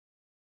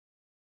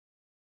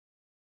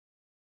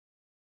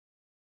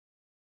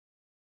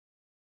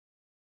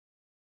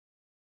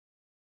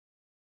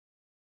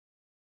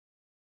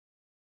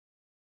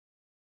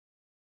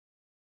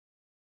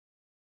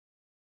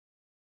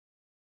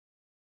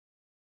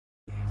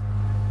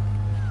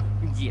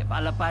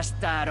Lleva la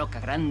pasta a Roca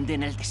Grande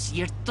en el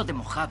desierto de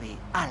Mojave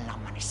al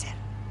amanecer.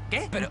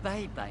 ¿Qué? Pero...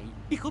 Bye, bye,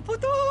 hijo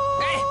puto.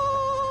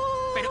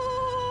 Pero...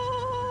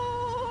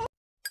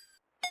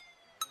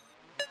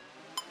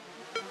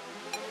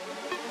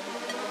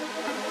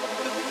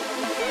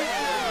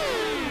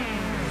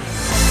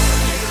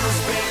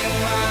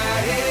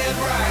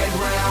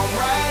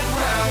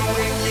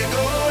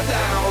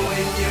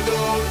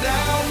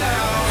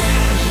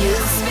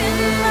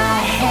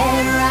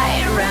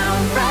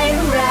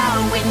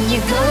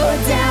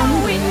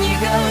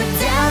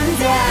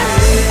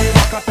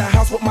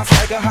 With my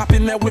swagger, hop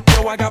in that whip,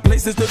 yo, I got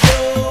places to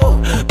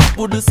go.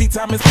 People to see,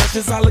 time is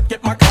precious. I look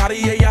at my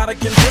Cartier out of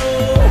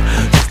control.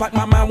 Just like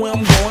my mind where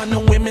I'm going. The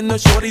women, the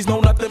shorties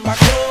know nothing but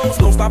clothes.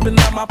 No stopping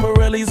at my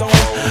Pirelli's on.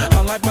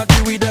 Unlike my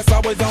jewelry that's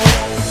always on.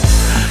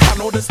 I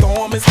know the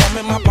storm is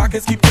coming. My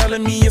pockets keep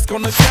telling me it's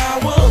gonna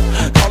shower.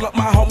 Call up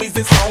my homies,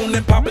 it's on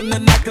and popping the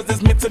night cause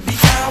it's meant to be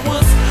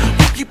ours.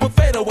 We keep a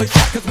fadeaway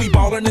shot cause we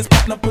ballin' this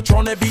platinum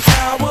Patron every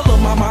hour. Lil'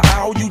 mama,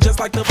 ow, you just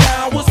like the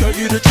flowers. Girl,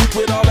 you the truth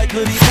with all that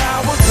goody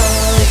power.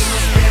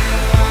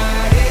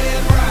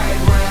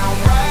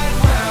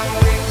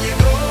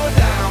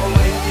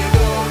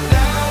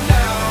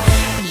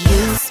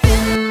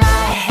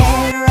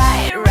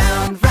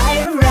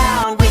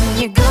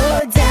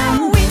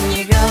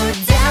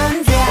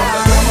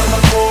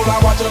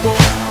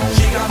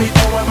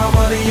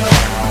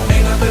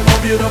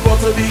 Beautiful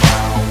to be,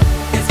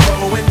 it's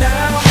going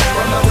down.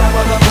 From the top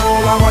of the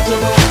pole, I watch her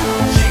go.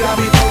 She got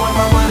me throwing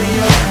my money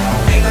up.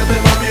 Ain't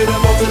nothing more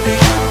beautiful to be,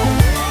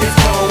 it's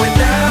going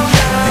down.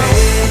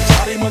 Hey,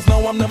 Charlie must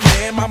know I'm the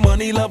man. My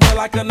money lover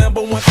like a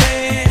 #1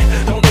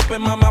 fan. Don't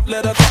open my mouth,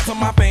 let her talk to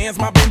my fans.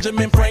 My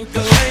Benjamin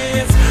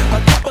Franklin's, a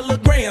couple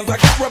of grands. I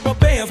got rubber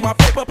bands. My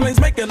paper planes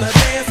making a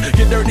dance.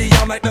 Get dirty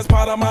all night, that's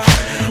part of my.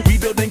 We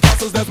building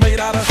castles that's made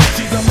out of.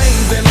 She's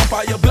amazing, on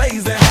fire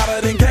blazing,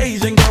 hotter than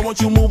Cajun. Girl, won't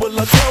you move a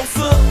little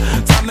closer?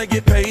 Time to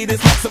get paid,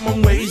 it's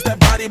maximum wage. That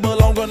body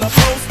belong on a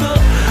poster.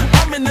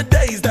 I'm in the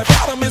days, that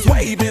bottom is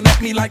waving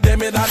at me like,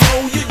 damn it, I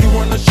know you. You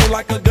run the show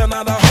like a gun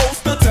out of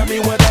holster. Tell me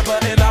whatever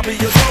and I'll be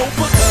your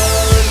sofa.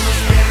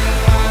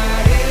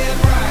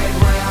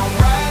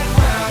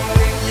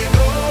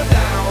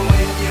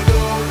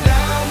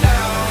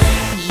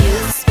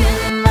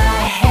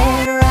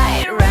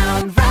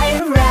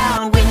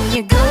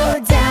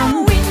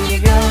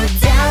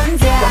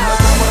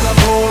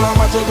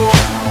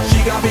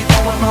 She got me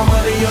throwing my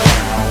money up.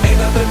 Ain't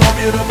nothing more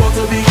beautiful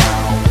to be.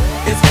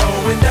 It's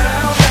going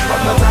down.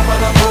 From the top of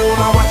the pool,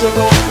 I watch her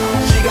go.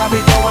 She got me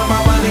throwing my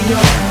money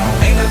up.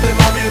 Ain't nothing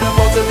more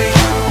beautiful to be.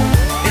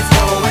 It's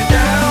going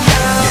down.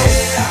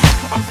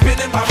 Yeah, I'm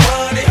spending my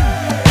money.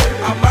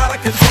 I'm out of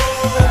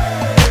control.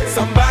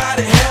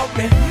 Somebody help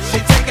me.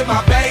 She taking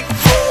my bank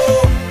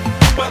full.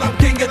 But I'm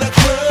king of the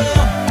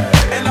club.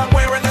 And I'm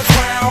wearing a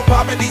crown.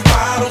 Popping these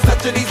bottles,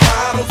 touching these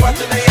bottles,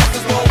 watching they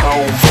asses go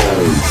home.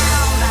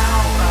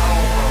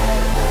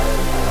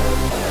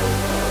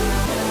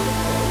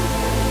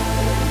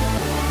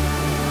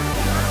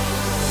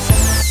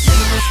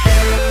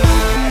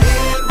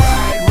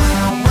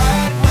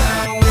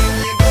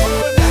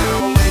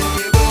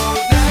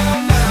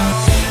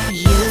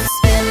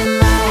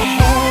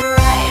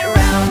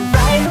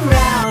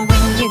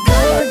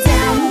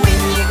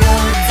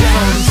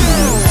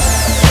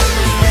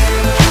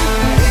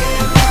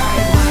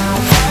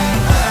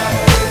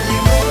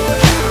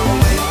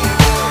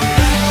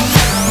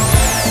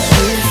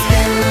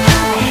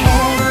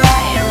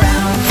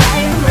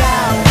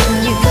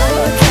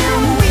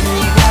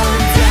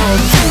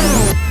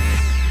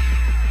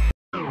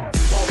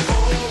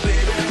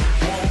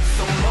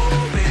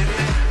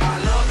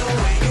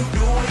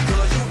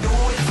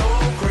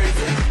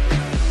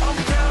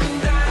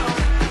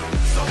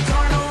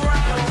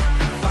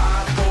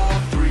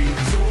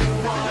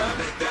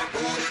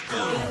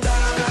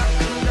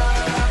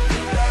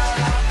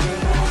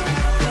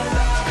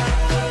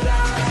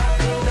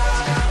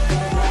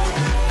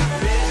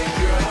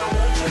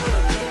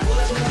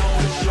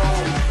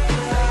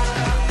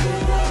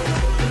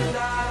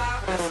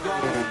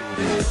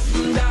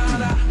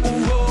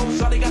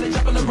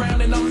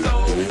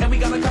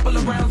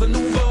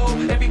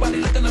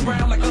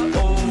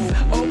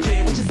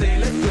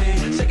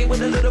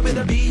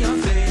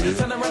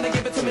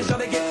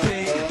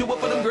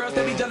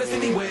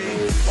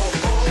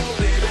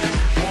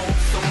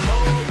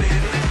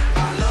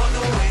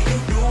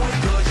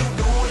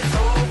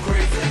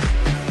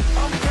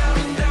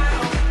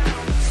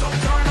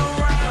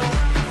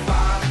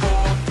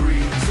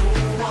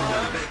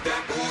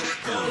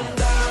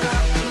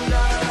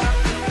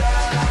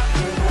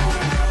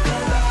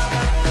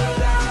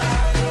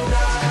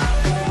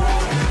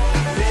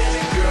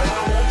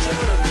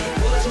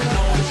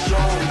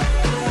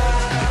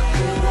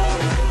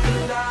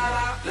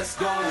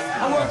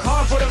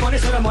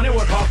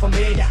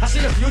 I see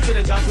the future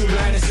that y'all too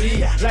blind to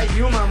see. Like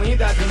you,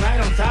 mamita, tonight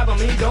on top of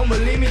me. Don't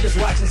believe me, just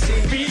watch and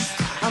see. Beast,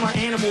 I'm an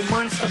animal,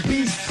 monster,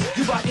 beast.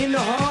 You bought in the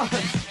heart,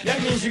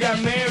 that means you got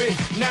married.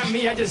 Not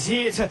me, I just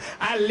here to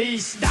at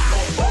least die.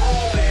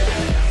 Oh,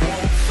 baby,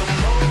 want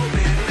some more.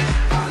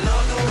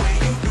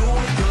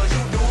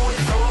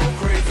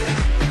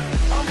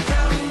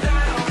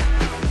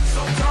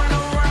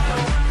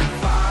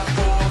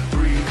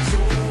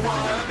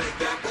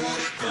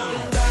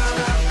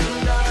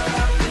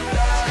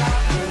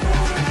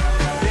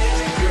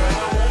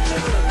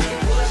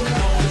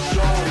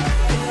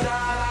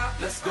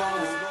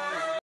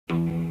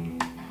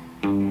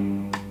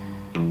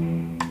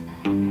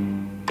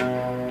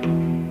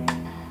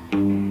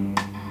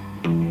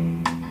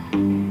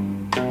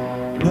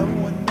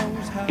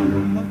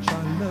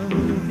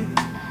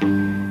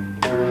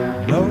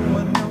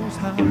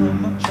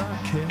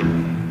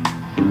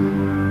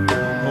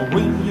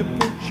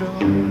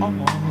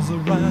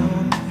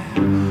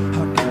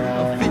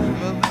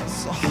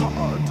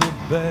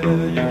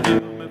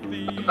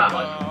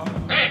 Vamos.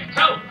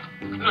 Chao!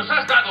 ¡Nos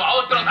has dado a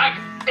otro tag!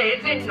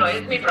 Ese no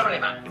es mi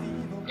problema.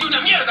 ¡Y una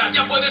mierda!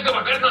 ¡Ya puedes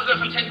devolvernos los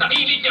 80.000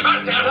 y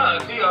llevarte a... No,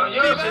 tío,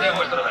 yo seré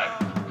vuestro tag.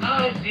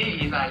 Ah,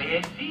 sí,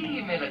 vale,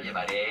 sí, me lo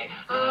llevaré.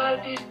 Ah,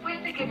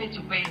 después de que me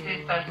chupéis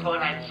estas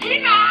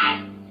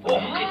chinas. ¡Oh,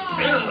 qué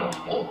perro!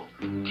 Oh,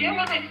 ¿qué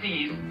me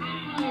decís?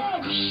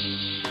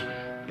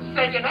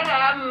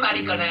 Sayonara,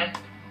 mariconas.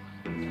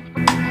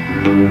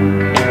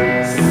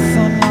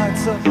 Sun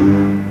lights up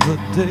the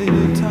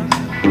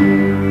daytime.